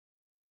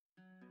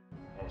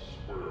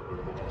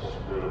You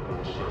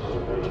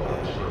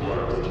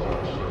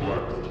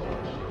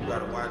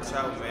gotta watch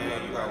out,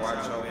 man. You gotta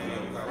watch out for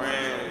your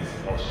friends.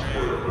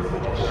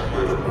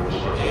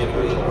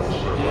 Enemies.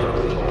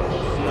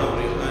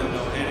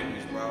 Unknown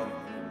enemies, bro.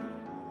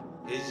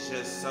 It's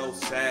just so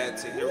sad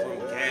to hear them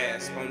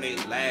gasp on their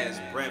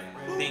last breath,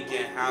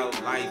 thinking how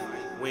life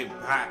went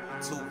by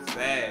too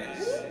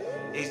fast.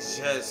 It's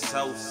just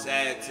so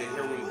sad to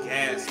hear them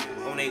gasp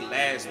on their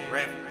last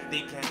breath,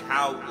 thinking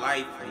how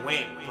life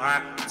went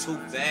by too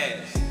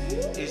fast.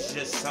 It's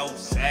just so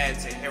sad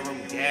to hear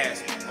them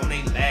gasp on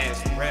their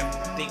last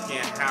breath,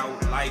 thinking how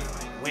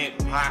life went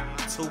by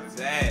too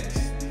fast.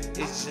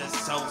 It's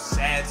just so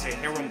sad to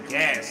hear them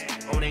gasp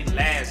on their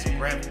last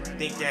breath,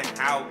 thinking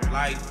how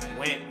life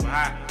went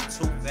by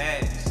too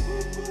fast.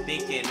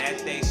 Thinking that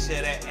they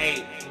should've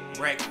ate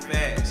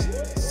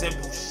breakfast,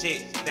 simple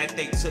shit that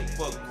they took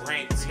for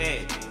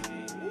granted.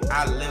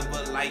 I live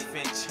a life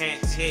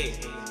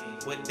enchanted,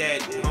 but that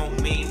don't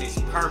mean it's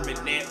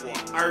permanent or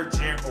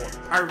urgent or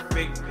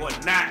perfect or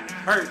not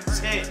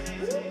hurting.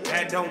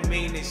 That don't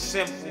mean it's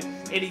simple.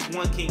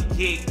 Anyone can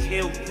get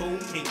killed, who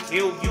can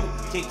kill you,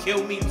 can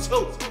kill me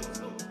too.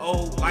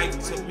 Old life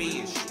to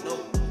me is new.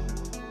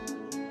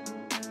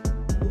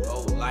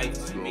 Old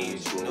life to me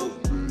is new.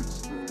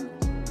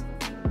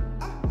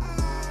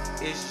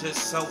 It's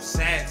just so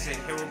sad to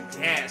hear them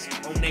gasp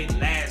on their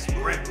last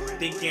breath,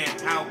 thinking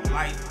how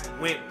life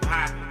went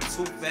by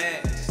too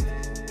fast.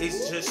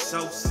 It's just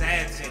so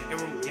sad to hear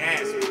them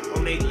gasp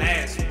on their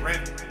last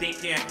breath,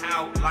 thinking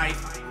how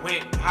life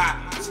went by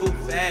too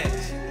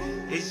fast.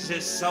 It's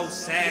just so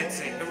sad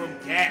to hear them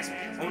gasp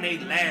on their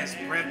last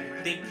breath,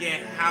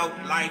 thinking how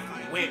life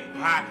went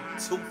by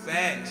too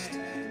fast.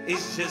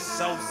 It's just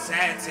so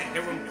sad to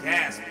hear them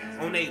gasp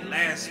on their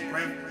last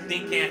breath,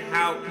 thinking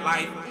how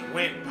life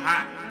went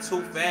by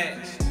too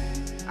fast.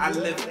 I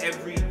live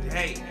every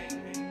day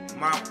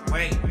my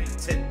way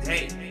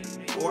today,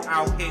 or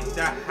I'll hit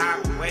the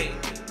highway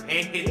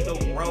and hit the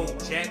road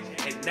jack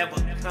and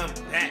never come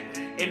back.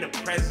 In the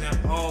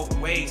present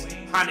always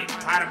haunted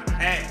by the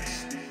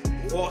past.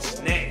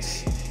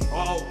 Falseness,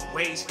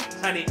 always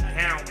hunted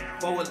down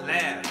for a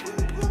laugh.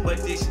 But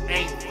this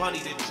ain't funny,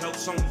 the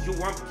joke's on you,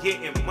 I'm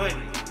getting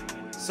money.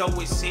 So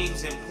it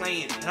seems in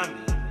playing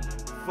dummy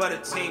for the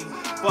team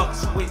who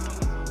fucks with me.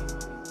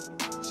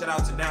 Shout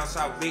out to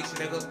DownSouthBeats,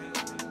 nigga.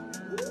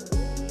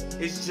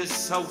 It's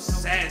just so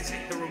sad to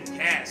hear them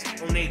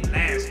gasp on their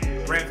last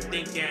breath,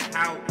 thinking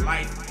how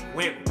life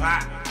went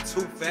by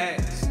too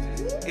fast.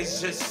 It's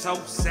just so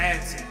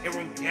sad to hear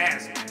them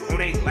gasp on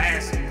their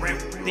last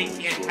breath,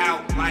 thinking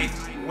how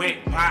life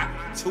went by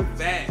too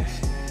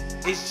fast.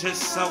 It's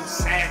just so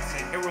sad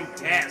to hear them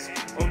gasp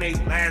on their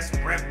last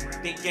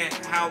breath, thinking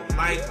how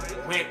life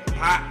went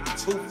by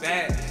too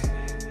fast.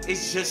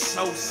 It's just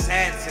so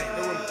sad to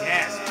hear them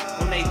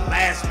gasp on their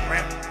last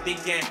breath,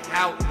 thinking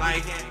how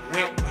life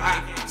went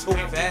by too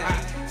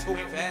fast. Too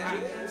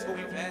fast. Too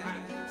fast.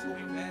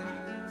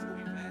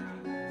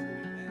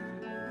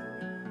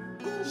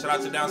 Shout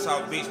out to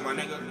DownSouthBeats, my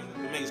nigga.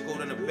 You niggas cool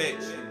than a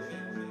bitch.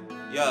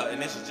 Yeah,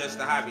 and this is just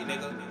a hobby,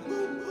 nigga.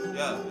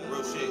 Yeah,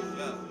 real shit.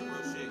 Yeah,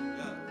 real shit.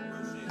 Yeah,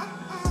 real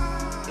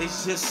shit.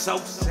 It's just so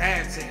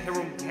sad to hear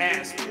them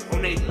gasp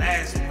on their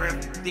last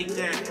breath,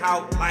 thinking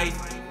how life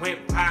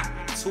went by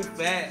too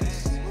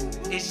fast.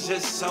 It's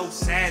just so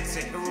sad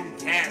to hear them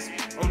gasp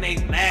on their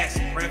last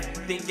breath,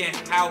 thinking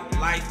how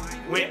life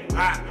went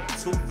by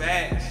too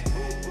fast.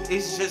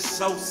 It's just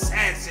so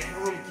sad to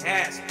hear them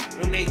gasp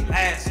on their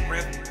last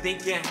breath,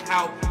 thinking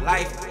how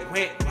life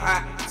went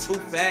by too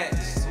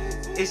fast.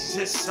 It's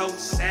just so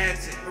sad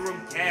to hear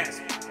them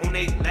gasp on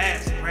their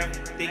last breath,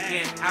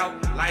 thinking how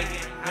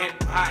life went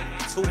by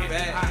too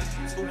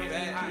fast. Too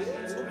fast.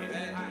 Too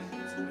fast.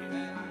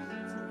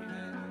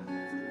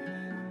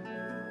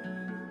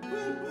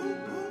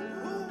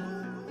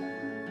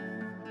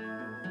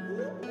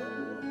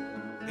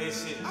 This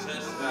is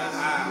just a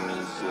hobby.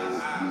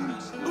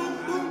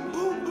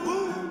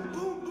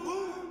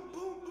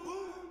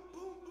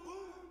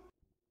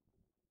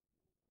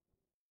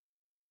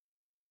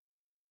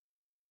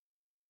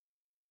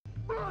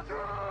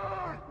 Brother!